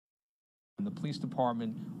The police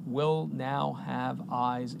department will now have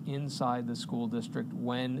eyes inside the school district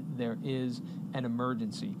when there is an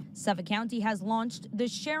emergency. Suffolk County has launched the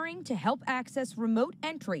Sharing to Help Access Remote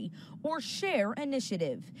Entry, or S.H.A.R.E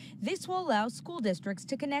initiative. This will allow school districts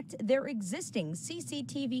to connect their existing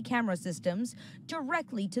CCTV camera systems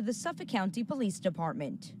directly to the Suffolk County Police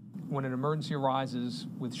Department. When an emergency arises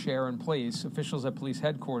with S.H.A.R.E in place, officials at police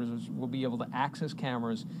headquarters will be able to access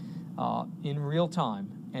cameras in real time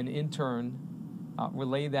and in turn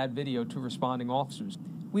relay that video to responding officers.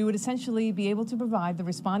 We would essentially be able to provide the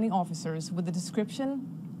responding officers with the description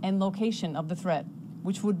and location of the threat,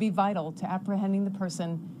 which would be vital to apprehending the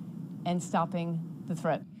person and stopping the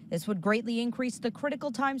threat. This would greatly increase the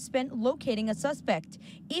critical time spent locating a suspect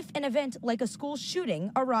if an event like a school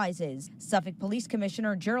shooting arises. Suffolk Police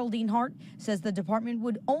Commissioner Geraldine Hart says the department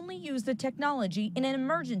would only use the technology in an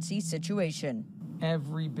emergency situation.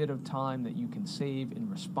 Every bit of time that you can save in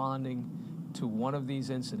responding to one of these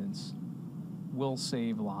incidents will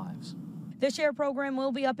save lives. The S.H.A.R.E program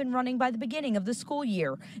will be up and running by the beginning of the school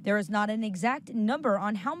year. There is not an exact number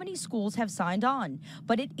on how many schools have signed on,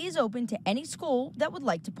 but it is open to any school that would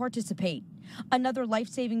like to participate. Another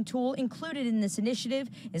life-saving tool included in this initiative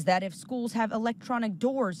is that if schools have electronic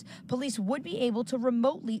doors, police would be able to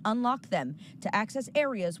remotely unlock them to access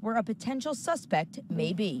areas where a potential suspect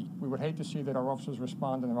may be. We would hate to see that our officers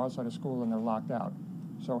respond and they're outside of school and they're locked out.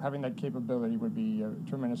 So having that capability would be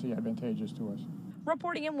tremendously advantageous to us.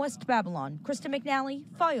 Reporting in West Babylon, Krista McNally,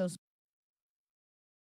 FiOS.